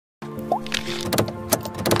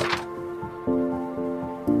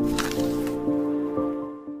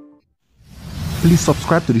Please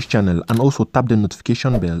subscribe to this channel and also tap the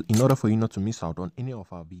notification bell in order for you not to miss out on any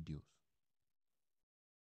of our videos.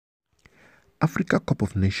 Africa Cup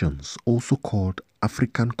of Nations, also called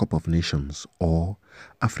African Cup of Nations or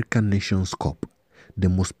African Nations Cup, the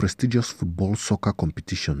most prestigious football soccer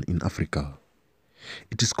competition in Africa.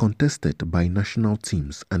 It is contested by national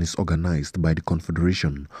teams and is organized by the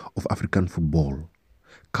Confédération of African Football,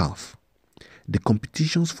 CAF. The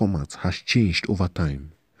competition's format has changed over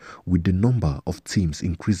time, with the number of teams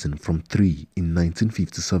increasing from 3 in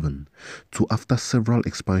 1957 to, after several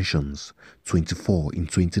expansions, 24 in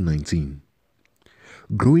 2019.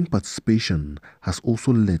 Growing participation has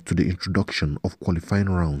also led to the introduction of qualifying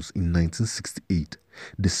rounds in 1968,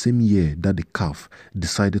 the same year that the CAF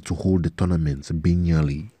decided to hold the tournament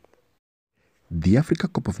biennially. The Africa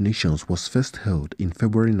Cup of Nations was first held in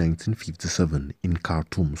February 1957 in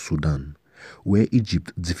Khartoum, Sudan, where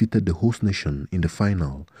Egypt defeated the host nation in the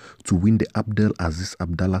final to win the Abdel Aziz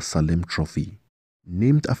Abdallah Salem Trophy,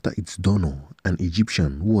 named after its donor, an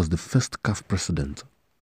Egyptian who was the first CAF president.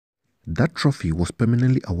 That trophy was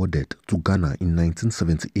permanently awarded to Ghana in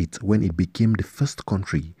 1978 when it became the first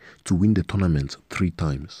country to win the tournament 3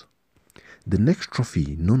 times. The next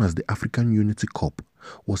trophy, known as the African Unity Cup,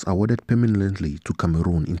 was awarded permanently to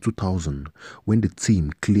Cameroon in 2000 when the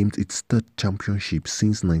team claimed its 3rd championship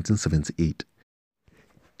since 1978.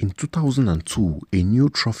 In 2002, a new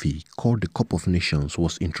trophy called the Cup of Nations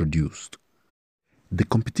was introduced. The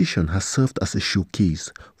competition has served as a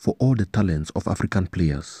showcase for all the talents of African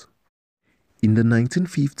players. In the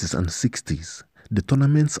 1950s and 60s, the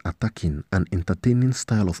tournament's attacking and entertaining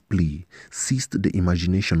style of play seized the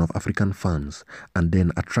imagination of African fans and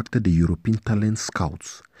then attracted the European talent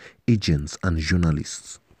scouts, agents and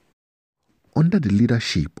journalists. Under the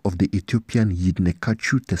leadership of the Ethiopian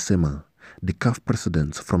Yidnekachu Tesema, the CAF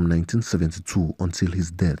president from 1972 until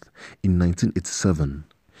his death in 1987,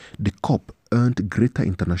 the Cup earned greater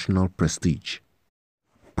international prestige.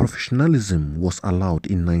 Professionalism was allowed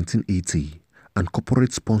in 1980 and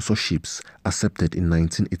corporate sponsorships accepted in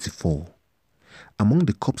 1984. Among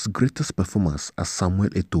the Cup's greatest performers are Samuel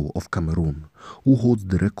Eto'o of Cameroon, who holds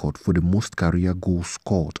the record for the most career goals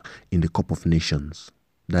scored in the Cup of Nations,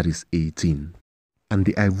 that is 18, and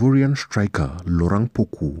the Ivorian striker Laurent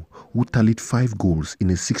Pokou, who tallied 5 goals in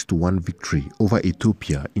a 6-1 victory over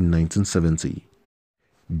Ethiopia in 1970.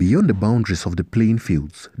 Beyond the boundaries of the playing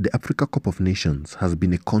fields, the Africa Cup of Nations has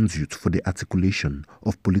been a conduit for the articulation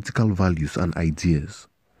of political values and ideas.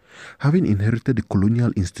 Having inherited the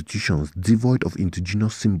colonial institutions devoid of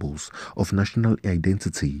indigenous symbols of national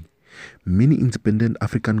identity, many independent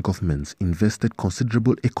African governments invested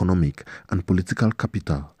considerable economic and political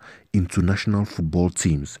capital into national football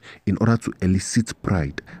teams in order to elicit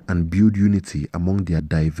pride and build unity among their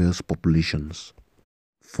diverse populations.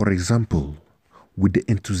 For example, with the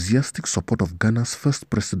enthusiastic support of Ghana's first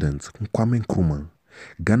president, Kwame Nkrumah,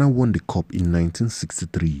 Ghana won the Cup in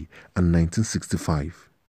 1963 and 1965.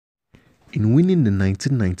 In winning the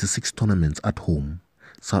 1996 tournament at home,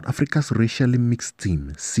 South Africa's racially mixed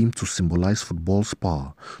team seemed to symbolize football's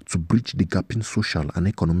power to bridge the gaping social and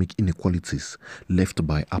economic inequalities left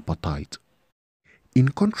by apartheid. In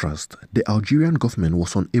contrast, the Algerian government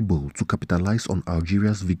was unable to capitalize on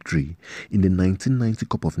Algeria's victory in the 1990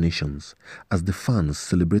 Cup of Nations, as the fans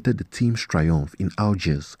celebrated the team's triumph in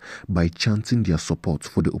Algiers by chanting their support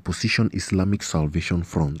for the opposition Islamic Salvation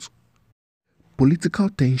Front.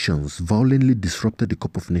 Political tensions violently disrupted the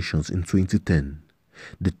Cup of Nations in 2010.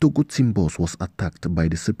 The Togo team bus was attacked by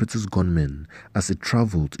the separatist gunmen as it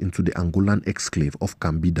traveled into the Angolan exclave of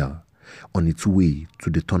Cambida on its way to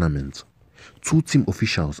the tournament. 2 team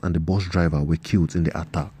officials and the bus driver were killed in the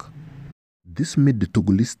attack. This made the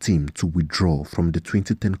Togolese team to withdraw from the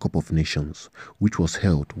 2010 Cup of Nations, which was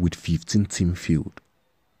held with 15 team field.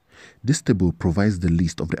 This table provides the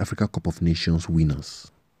list of the Africa Cup of Nations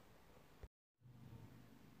winners.